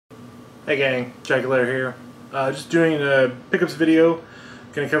Hey gang, Jaguar here. Just doing a pickups video.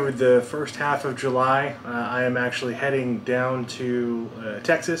 Going to cover the first half of July. I am actually heading down to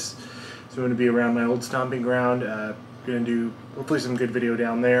Texas, so I'm going to be around my old stomping ground. Going to do hopefully some good video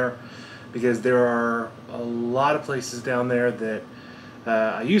down there because there are a lot of places down there that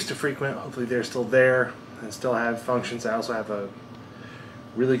I used to frequent. Hopefully they're still there and still have functions. I also have a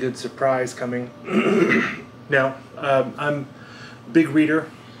really good surprise coming. Now, I'm a big reader.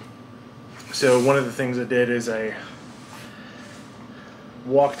 So one of the things I did is I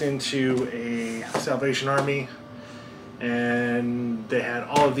walked into a Salvation Army and they had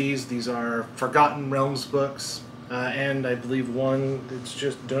all of these. These are Forgotten Realms books and I believe one that's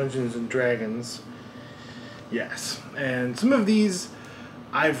just Dungeons and Dragons. Yes, and some of these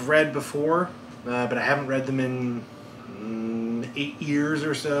I've read before, but I haven't read them in 8 years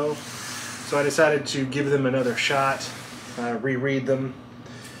or so. So I decided to give them another shot, reread them.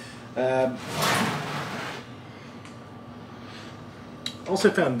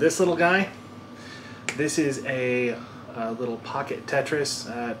 Also found this little guy. This is a little pocket Tetris.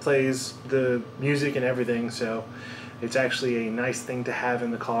 It plays the music and everything, so it's actually a nice thing to have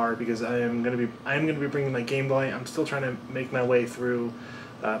in the car because I'm gonna be bringing my Game Boy. I'm still trying to make my way through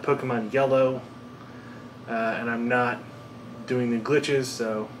Pokemon Yellow, and I'm not doing the glitches.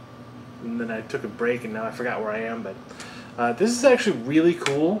 So, and then I took a break, and now I forgot where I am. But this is actually really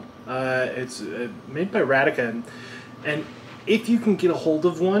cool. It's made by Radica, and if you can get a hold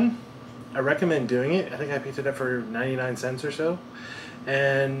of one, I recommend doing it. I think I picked it up for 99 cents or so,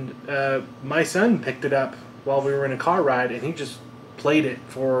 and my son picked it up while we were in a car ride, and he just played it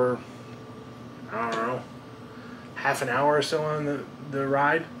for, I don't know, half an hour or so on the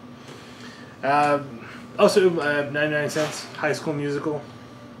ride. Also, 99 cents, High School Musical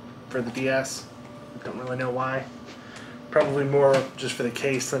for the DS. Don't really know why. Probably more just for the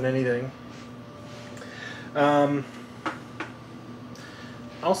case than anything.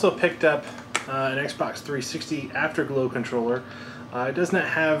 Also picked up an Xbox 360 Afterglow controller. It does not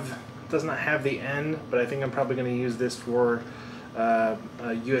have the N, but I think I'm probably going to use this for a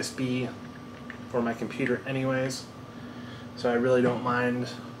USB for my computer anyways. So I really don't mind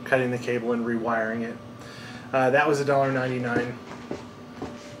cutting the cable and rewiring it. That was $1.99.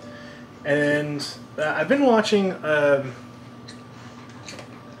 And I've been watching a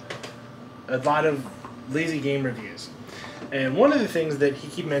lot of lazy game reviews, and one of the things that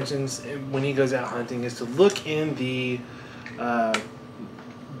he mentions when he goes out hunting is to look in the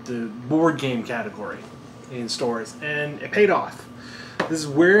board game category in stores, and it paid off. This is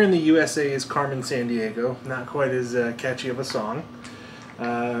Where in the USA is Carmen Sandiego. Not quite as catchy of a song,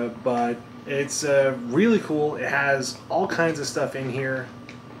 but it's really cool. It has all kinds of stuff in here,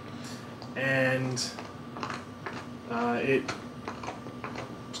 and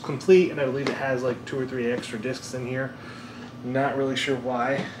it's complete, and I believe it has like 2 or 3 extra discs in here. Not really sure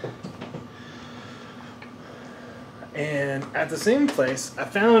why. And at the same place, I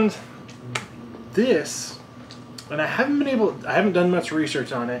found this, and I haven't done much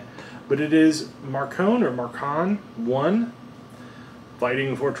research on it, but it is Marcon 1,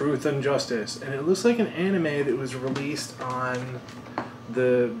 Fighting for Truth and Justice, and it looks like an anime that was released on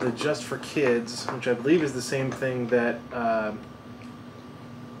the Just for Kids, which I believe is the same thing that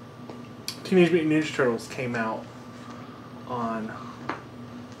Teenage Mutant Ninja Turtles came out on.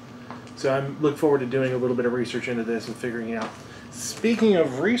 So I look forward to doing a little bit of research into this and figuring it out. Speaking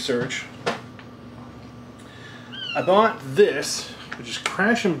of research, I bought this, which is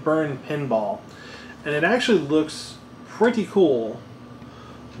Crash and Burn Pinball, and it actually looks pretty cool,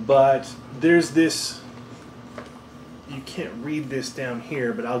 but there's this, you can't read this down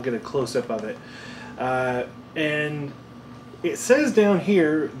here, but I'll get a close-up of it. And it says down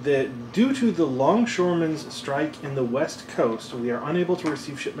here that due to the longshoremen's strike in the West Coast, we are unable to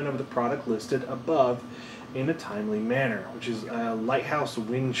receive shipment of the product listed above in a timely manner, which is a Lighthouse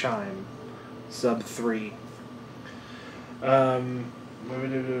Wind Chime sub 3. Listed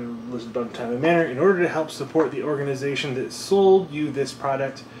above in a timely manner. In order to help support the organization that sold you this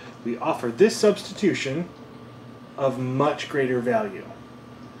product, we offer this substitution of much greater value.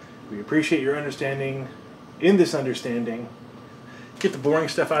 We appreciate your understanding. In this understanding, get the boring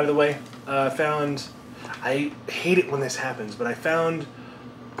stuff out of the way. I hate it when this happens, but I found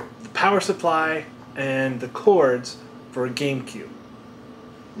the power supply and the cords for a GameCube.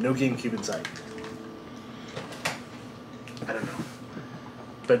 No GameCube in sight. I don't know.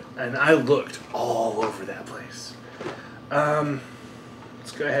 And I looked all over that place.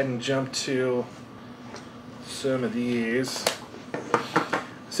 Let's go ahead and jump to some of these.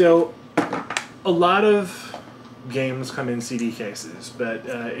 So, a lot of games come in CD cases, but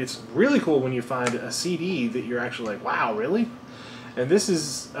it's really cool when you find a CD that you're actually like, wow, really? And this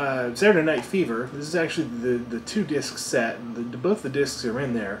is Saturday Night Fever. This is actually the 2-disc set. Both the discs are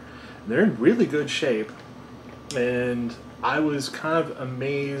in there. They're in really good shape, and I was kind of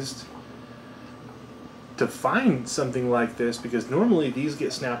amazed to find something like this because normally these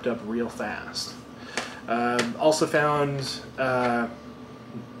get snapped up real fast. Also found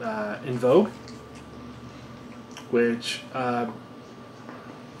In Vogue, which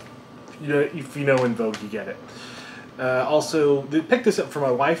if you know In Vogue, you get it. Also, they picked this up for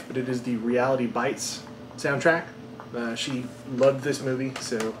my wife, but it is the Reality Bites soundtrack. She loved this movie,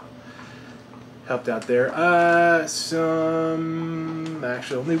 so helped out there. Actually,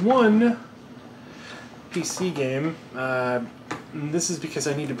 only one PC game. This is because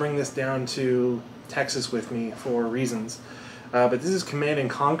I need to bring this down to Texas with me for reasons. But this is Command and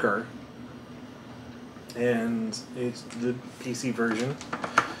Conquer, and it's the PC version.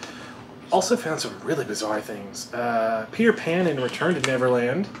 Also found some really bizarre things. Peter Pan and Return to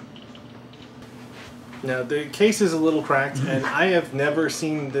Neverland. Now, the case is a little cracked, and I have never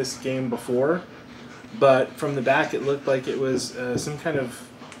seen this game before, but from the back it looked like it was some kind of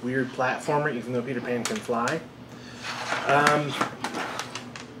weird platformer, even though Peter Pan can fly.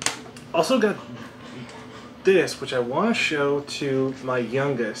 Also got this, which I want to show to my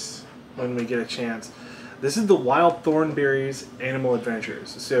youngest when we get a chance. This is the Wild Thornberrys Animal Adventures.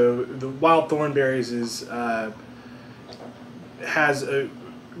 So the Wild Thornberrys has a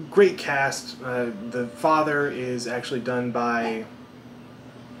great cast. The father is actually done by,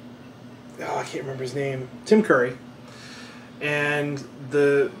 I can't remember his name, Tim Curry. And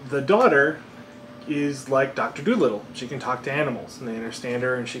the daughter is like Dr. Dolittle. She can talk to animals, and they understand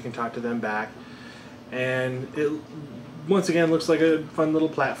her, and she can talk to them back. And it, once again, looks like a fun little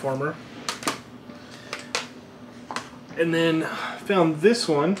platformer. And then found this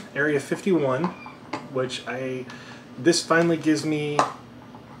one, Area 51, which this finally gives me,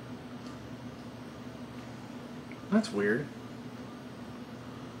 that's weird.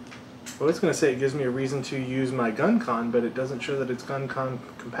 I was going to say it gives me a reason to use my GunCon, but it doesn't show that it's GunCon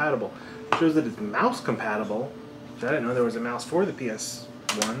compatible. It shows that it's mouse compatible, which I didn't know there was a mouse for the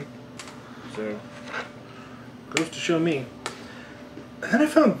PS1. So, goes to show me. And then I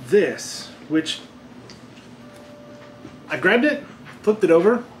found this, which I grabbed it, flipped it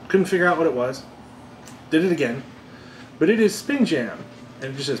over, couldn't figure out what it was. Did it again. But it is Spin Jam.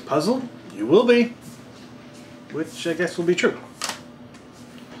 And it just says, puzzle, you will be. Which I guess will be true.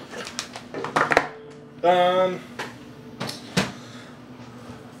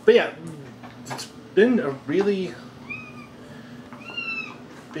 But yeah, it's been a really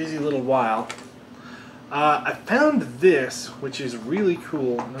busy little while. I found this, which is really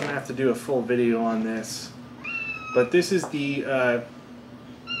cool. I'm going to have to do a full video on this. But this is the,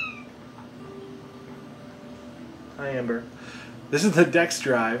 hi Amber. This is the Dex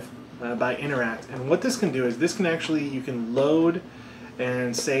Drive by Interact. And what this can do is this can actually, you can load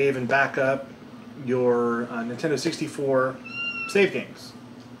and save and back up your Nintendo 64 save games.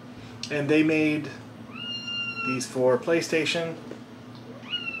 And they made these for PlayStation.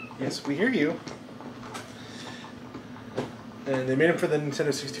 Yes, we hear you. And they made them for the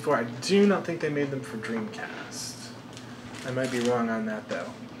Nintendo 64. I do not think they made them for Dreamcast. I might be wrong on that, though.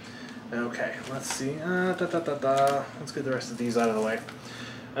 Okay, let's see. Let's get the rest of these out of the way.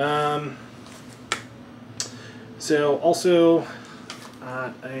 So, also,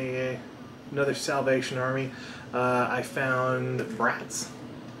 another Salvation Army. I found Bratz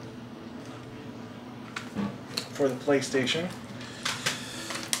for the PlayStation.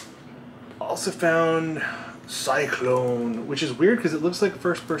 Also found Cyclone, which is weird because it looks like a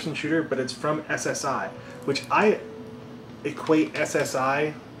first-person shooter, but it's from SSI, which I equate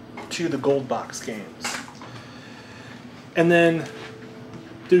SSI to the Gold Box games. And then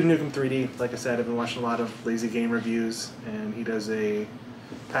Duke Nukem 3D, like I said, I've been watching a lot of Lazy Game reviews, and he does a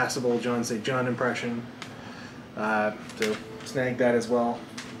passable John St. John impression, so snagged that as well.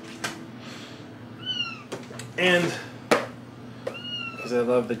 And because I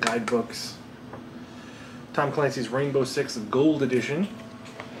love the guidebooks, Tom Clancy's Rainbow Six Gold Edition,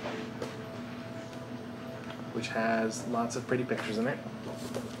 which has lots of pretty pictures in it.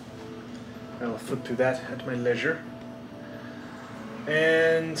 I will flip through that at my leisure.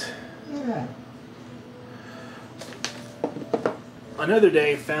 And another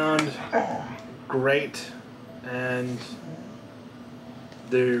day found great, and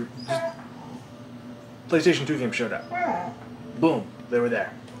the PlayStation 2 game showed up. Boom, they were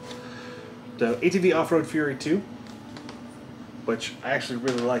there. So ATV Off-Road Fury 2, which I actually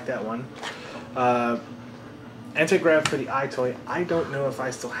really like that one. Anti-grav for the iToy. I don't know if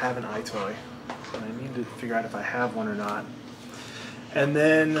I still have an iToy. I need to figure out if I have one or not. And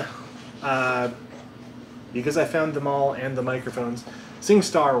then, because I found them all and the microphones,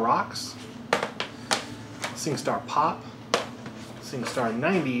 SingStar Rocks, SingStar Pop, SingStar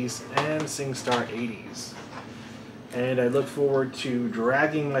 90s, and SingStar 80s. And I look forward to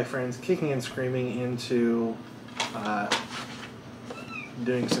dragging my friends kicking and screaming into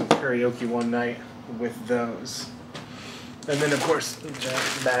doing some karaoke one night with those. And then, of course, a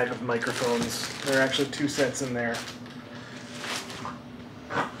giant bag of microphones. There are actually 2 sets in there.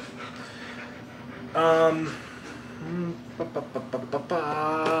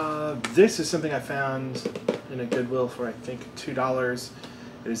 This is something I found in a Goodwill for, I think, $2.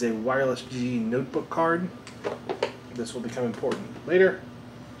 It is a wireless G notebook card. This will become important later.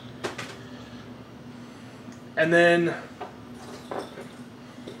 And then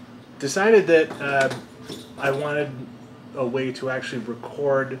decided that I wanted a way to actually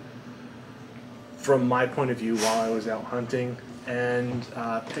record from my point of view while I was out hunting, and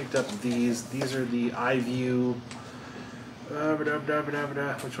picked up these. These are the iView.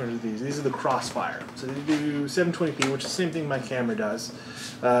 Which ones are these? These are the Crossfire. So they do 720p, which is the same thing my camera does.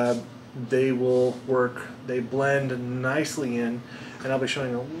 They will work. They blend nicely in, and I'll be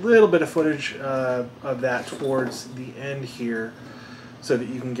showing a little bit of footage of that towards the end here, so that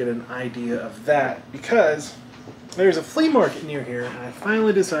you can get an idea of that. Because there's a flea market near here, and I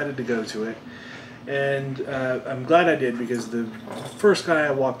finally decided to go to it. And I'm glad I did, because the first guy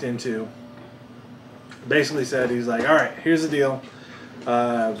I walked into basically said, he's like, all right, here's the deal.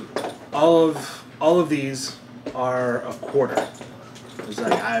 All of these are a quarter. He's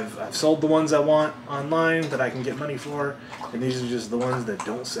like, I've sold the ones I want online that I can get money for, and these are just the ones that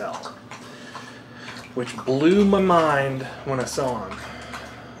don't sell. Which blew my mind when I saw them,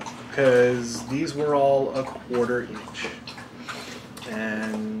 because these were all a quarter each.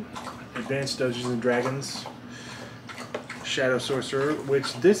 And Advanced Dungeons and Dragons Shadow Sorcerer,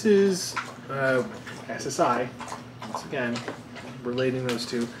 which this is SSI, once again, relating those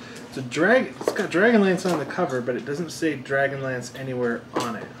two. It's got Dragonlance on the cover, but it doesn't say Dragonlance anywhere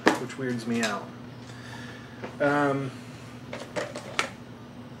on it, which weirds me out.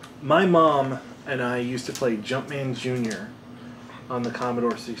 My mom and I used to play Jumpman Jr. on the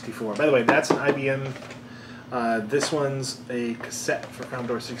Commodore 64. By the way, that's an IBM. This one's a cassette for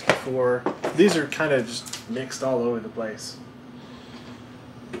Commodore 64. These are kind of just mixed all over the place.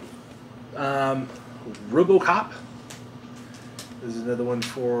 RoboCop. This is another one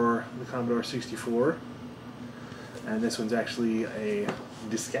for the Commodore 64. And this one's actually a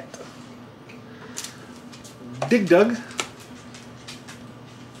diskette. Dig Dug,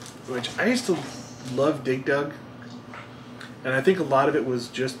 which I used to love Dig Dug. And I think a lot of it was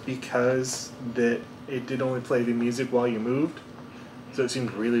just because that it did only play the music while you moved. So it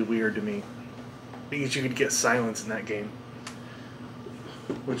seemed really weird to me, because you could get silence in that game,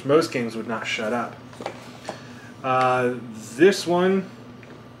 which most games would not shut up. This one,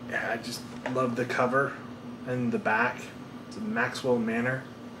 yeah, I just love the cover and the back. It's a Maxwell Manor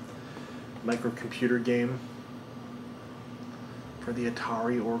microcomputer game for the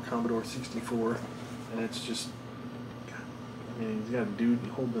Atari or Commodore 64. And it's just, I mean, he's got a dude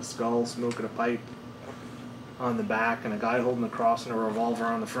holding a skull, smoking a pipe on the back, and a guy holding a cross and a revolver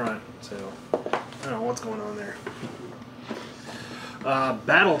on the front. So, I don't know what's going on there.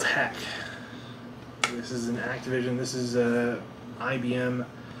 Battletech. This is an Activision. This is IBM,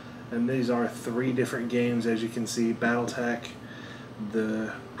 and these are 3 different games, as you can see. Battletech,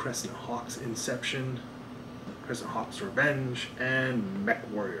 the Crescent Hawks Inception, Crescent Hawks Revenge, and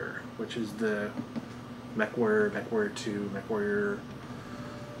MechWarrior, which is the MechWarrior, MechWarrior 2, MechWarrior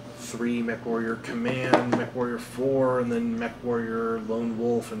 3, MechWarrior Command, MechWarrior 4, and then MechWarrior Lone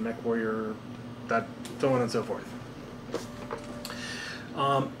Wolf, and MechWarrior, that, so on and so forth.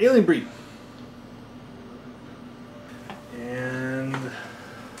 Alien Breed. And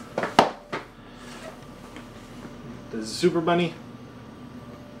there's a Super Bunny.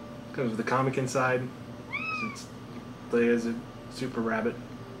 Comes with the comic inside. It's played as a super rabbit.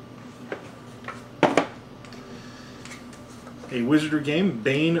 A Wizardry game,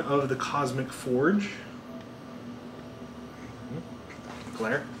 Bane of the Cosmic Forge.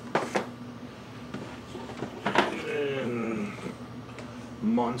 Claire. And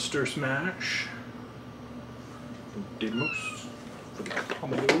Monster Smash. Didmos for the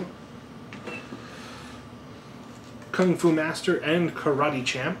Commodore. Kung Fu Master and Karate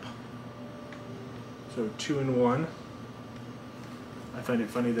Champ. So 2 in 1. I find it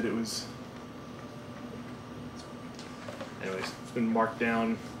funny that it was... Anyways, it's been marked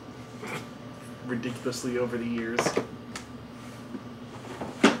down ridiculously over the years.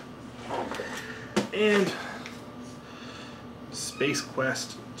 And Space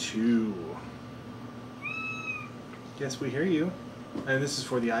Quest 2. Yes, we hear you. And this is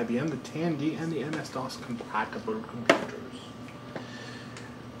for the IBM, the Tandy, and the MS-DOS compatible computers.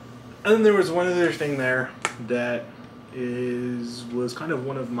 And then there was one other thing there that was kind of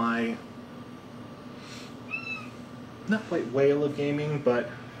one of my, not quite whale of gaming, but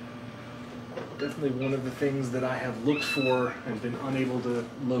definitely one of the things that I have looked for and been unable to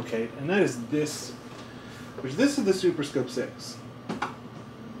locate, and that is this, which this is the Super Scope 6.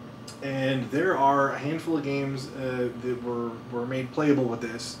 And there are a handful of games that were made playable with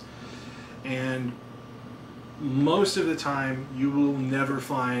this, and most of the time you will never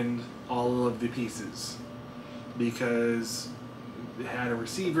find all of the pieces because it had a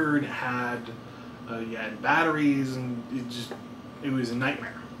receiver and it had you had batteries, and it was a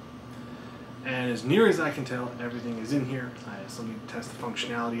nightmare. And as near as I can tell, everything is in here. I still need to test the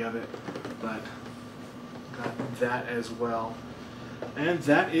functionality of it, but got that as well. And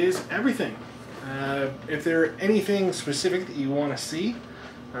that is everything. If there's anything specific that you want to see,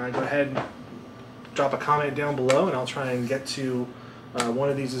 go ahead and drop a comment down below, and I'll try and get to one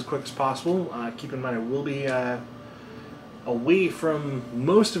of these as quick as possible. Keep in mind I will be away from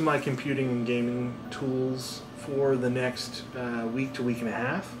most of my computing and gaming tools for the next week to week and a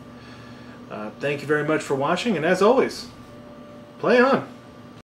half. Thank you very much for watching, and as always, play on!